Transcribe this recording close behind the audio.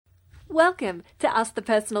Welcome to Ask the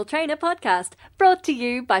Personal Trainer podcast, brought to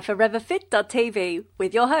you by ForeverFit.tv,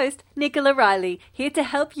 with your host, Nicola Riley, here to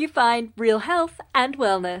help you find real health and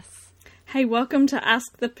wellness. Hey, welcome to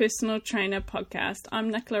Ask the Personal Trainer podcast. I'm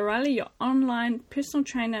Nicola Riley, your online personal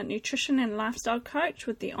trainer, nutrition and lifestyle coach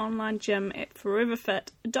with the online gym at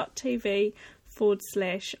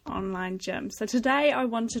ForeverFit.tv/online gym. So today I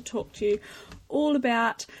want to talk to you all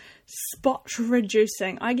about spot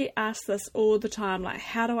reducing. I get asked this all the time, like,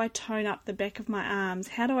 how do I tone up the back of my arms?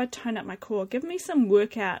 How do I tone up my core? Give me some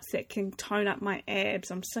workouts that can tone up my abs.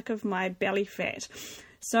 I'm sick of my belly fat.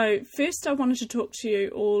 So first I wanted to talk to you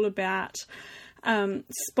all about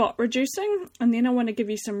spot reducing, and then I want to give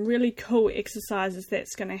you some really cool exercises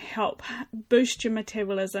that's going to help boost your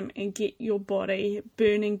metabolism and get your body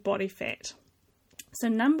burning body fat. So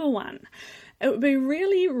number one, it would be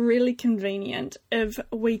really, really convenient if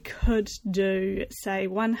we could do, say,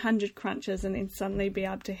 100 crunches and then suddenly be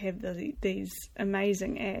able to have these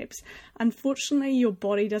amazing abs. Unfortunately, your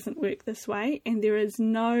body doesn't work this way, and there is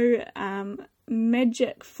no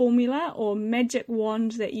magic formula or magic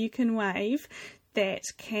wand that you can wave that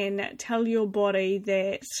can tell your body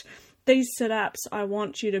that these sit-ups, I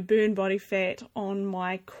want you to burn body fat on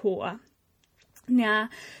my core. Now,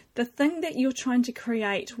 the thing that you're trying to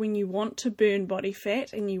create when you want to burn body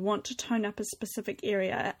fat and you want to tone up a specific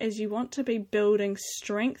area is you want to be building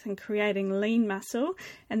strength and creating lean muscle,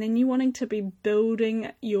 and then you're wanting to be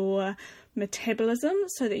building your metabolism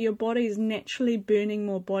so that your body is naturally burning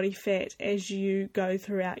more body fat as you go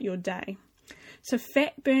throughout your day. So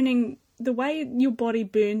fat burning, the way your body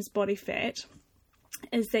burns body fat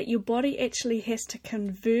is that your body actually has to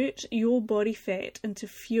convert your body fat into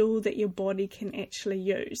fuel that your body can actually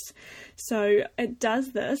use. So it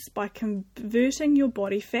does this by converting your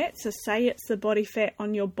body fat. So say it's the body fat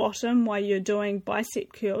on your bottom while you're doing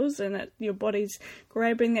bicep curls, and your body's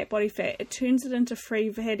grabbing that body fat. It turns it into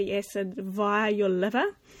free fatty acid via your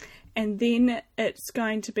liver, and then it's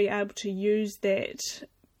going to be able to use that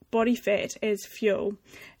body fat as fuel.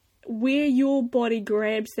 Where your body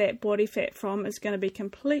grabs that body fat from is going to be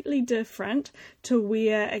completely different to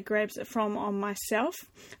where it grabs it from on myself.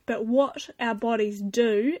 But what our bodies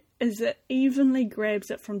do is it evenly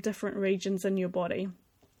grabs it from different regions in your body.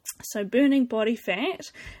 So burning body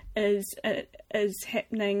fat is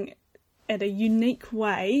happening in a unique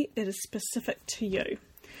way that is specific to you.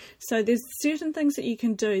 So there's certain things that you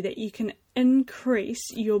can do that you can increase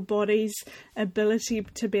your body's ability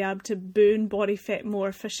to be able to burn body fat more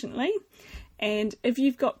efficiently. And if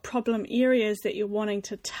you've got problem areas that you're wanting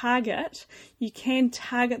to target, you can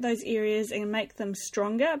target those areas and make them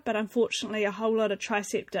stronger. But unfortunately, a whole lot of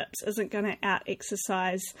tricep dips isn't going to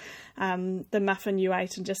out-exercise the muffin you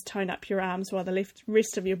ate and just tone up your arms while the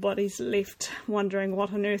rest of your body's left wondering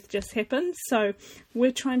what on earth just happened. So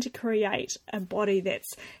we're trying to create a body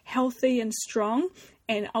that's healthy and strong.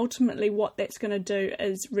 And ultimately what that's going to do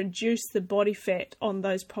is reduce the body fat on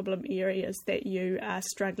those problem areas that you are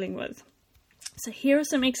struggling with. So here are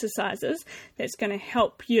some exercises that's going to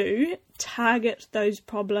help you target those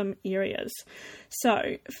problem areas.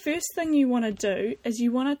 So first thing you want to do is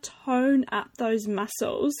you want to tone up those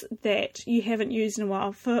muscles that you haven't used in a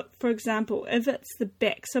while. For example, if it's the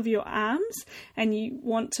backs of your arms and you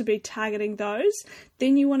want to be targeting those,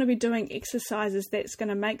 then you want to be doing exercises that's going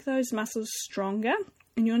to make those muscles stronger.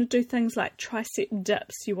 And you want to do things like tricep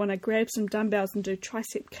dips. You want to grab some dumbbells and do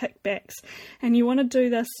tricep kickbacks. And you want to do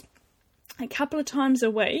this a couple of times a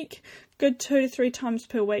week, good 2 to 3 times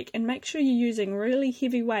per week, and make sure you're using really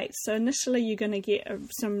heavy weights. So initially you're going to get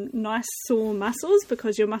some nice sore muscles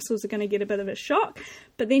because your muscles are going to get a bit of a shock,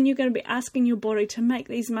 but then you're going to be asking your body to make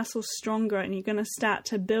these muscles stronger, and you're going to start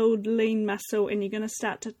to build lean muscle, and you're going to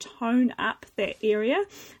start to tone up that area.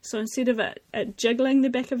 So instead of it jiggling the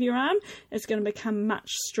back of your arm, it's going to become much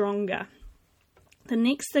stronger. The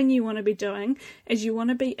next thing you want to be doing is you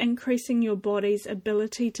want to be increasing your body's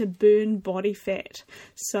ability to burn body fat.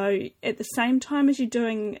 So at the same time as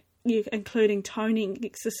you're including toning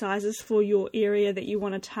exercises for your area that you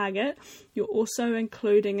want to target, you're also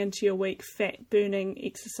including into your week fat burning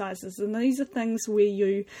exercises. And these are things where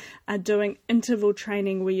you are doing interval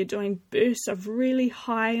training, where you're doing bursts of really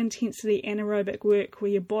high intensity anaerobic work,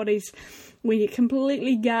 where you're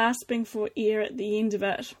completely gasping for air at the end of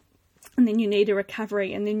it. And then you need a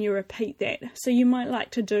recovery, and then you repeat that. So you might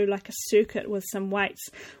like to do like a circuit with some weights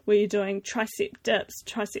where you're doing tricep dips,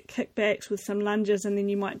 tricep kickbacks with some lunges, and then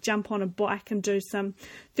you might jump on a bike and do some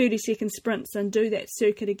 30-second sprints and do that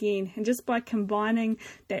circuit again. And just by combining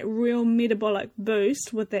that real metabolic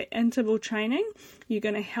boost with that interval training, you're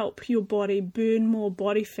going to help your body burn more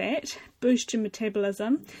body fat, boost your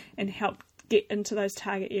metabolism, and help get into those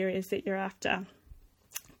target areas that you're after.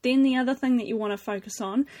 Then the other thing that you want to focus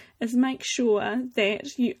on is make sure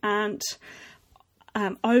that you aren't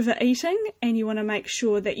overeating, and you want to make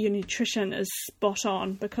sure that your nutrition is spot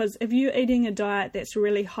on, because if you're eating a diet that's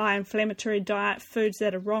really high inflammatory diet, foods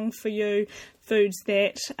that are wrong for you, foods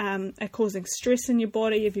that are causing stress in your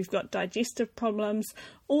body, if you've got digestive problems,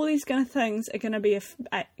 all these kind of things are going to be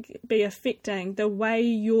affecting the way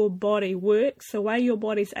your body works, the way your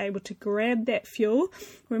body's able to grab that fuel.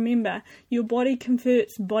 Remember, your body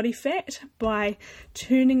converts body fat by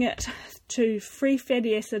turning it to free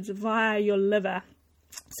fatty acids via your liver.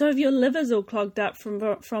 So if your liver's all clogged up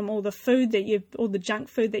from all the food all the junk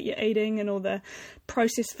food that you're eating and all the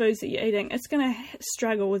processed foods that you're eating, it's going to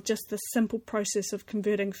struggle with just the simple process of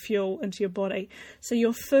converting fuel into your body. So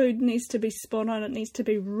your food needs to be spot on. It needs to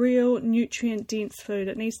be real nutrient dense food.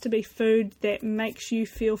 It needs to be food that makes you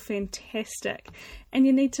feel fantastic. And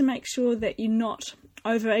you need to make sure that you're not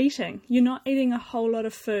overeating. You're not eating a whole lot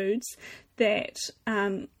of foods that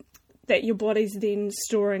your body's then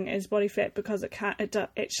storing as body fat because it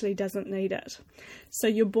actually doesn't need it. So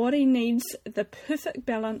your body needs the perfect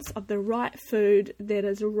balance of the right food that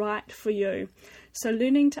is right for you. So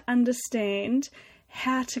learning to understand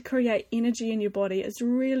how to create energy in your body is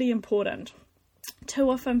really important. Too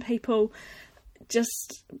often people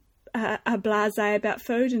just are blasé about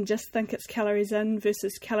food and just think it's calories in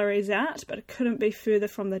versus calories out, but it couldn't be further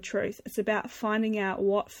from the truth. It's about finding out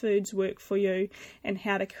what foods work for you and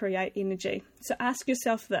how to create energy. So ask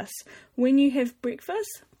yourself this: when you have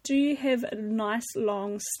breakfast, do you have a nice,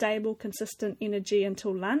 long, stable, consistent energy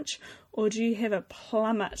until lunch, or do you have a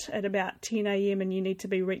plummet at about 10 a.m. and you need to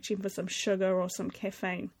be reaching for some sugar or some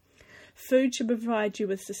caffeine? Food should provide you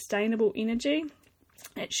with sustainable energy.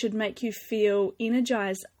 It should make you feel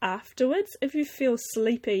energized afterwards. If you feel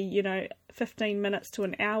sleepy, 15 minutes to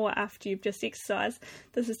an hour after you've just exercised,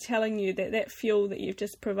 this is telling you that fuel that you've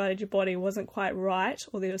just provided your body wasn't quite right,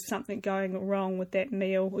 or there was something going wrong with that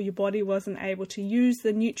meal, or your body wasn't able to use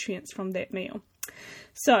the nutrients from that meal.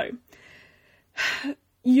 So,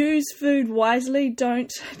 use food wisely.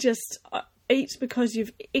 Don't just eat because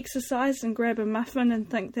you've exercised and grab a muffin and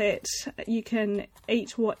think that you can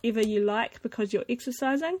eat whatever you like because you're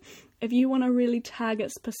exercising. If you want to really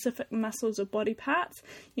target specific muscles or body parts,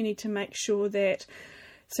 you need to make sure that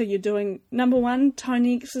you're doing, number one,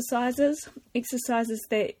 toning exercises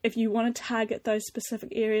that if you want to target those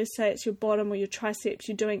specific areas, say it's your bottom or your triceps,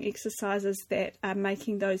 you're doing exercises that are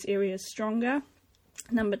making those areas stronger.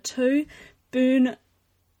 Number two, do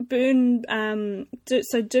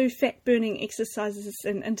fat burning exercises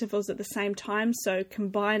in intervals at the same time. So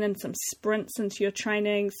combine in some sprints into your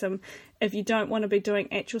training. If you don't want to be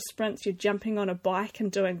doing actual sprints, you're jumping on a bike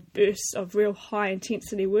and doing bursts of real high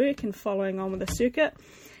intensity work and following on with a circuit.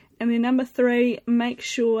 And then number three, make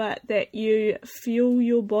sure that you fuel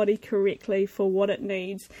your body correctly for what it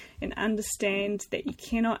needs, and understand that you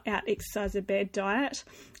cannot out exercise a bad diet,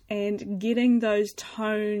 and getting those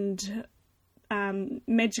toned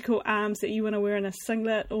magical arms that you want to wear in a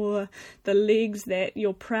singlet, or the legs that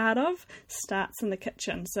you're proud of, starts in the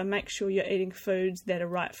kitchen. So make sure you're eating foods that are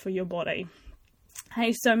right for your body.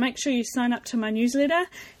 Hey, so make sure you sign up to my newsletter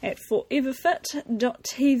at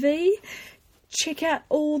foreverfit.tv. Check out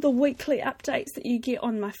all the weekly updates that you get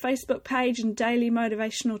on my Facebook page, and daily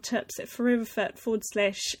motivational tips at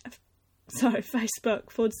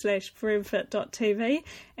Facebook.com/foreverfit.tv,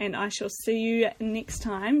 and I shall see you next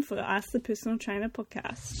time for the Ask the Personal Trainer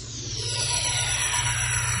podcast.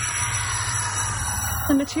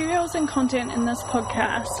 The materials and content in this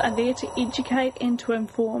podcast are there to educate and to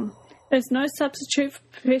inform. There is no substitute for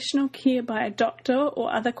professional care by a doctor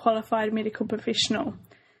or other qualified medical professional.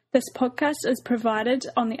 This podcast is provided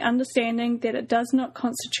on the understanding that it does not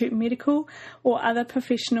constitute medical or other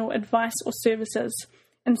professional advice or services.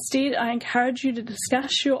 Instead, I encourage you to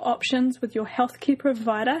discuss your options with your healthcare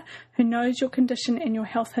provider who knows your condition and your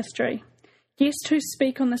health history. Guests who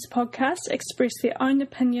speak on this podcast express their own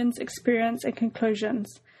opinions, experience, and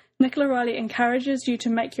conclusions. Nicola Riley encourages you to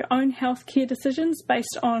make your own healthcare decisions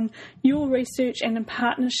based on your research and in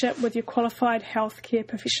partnership with your qualified healthcare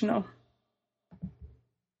professional.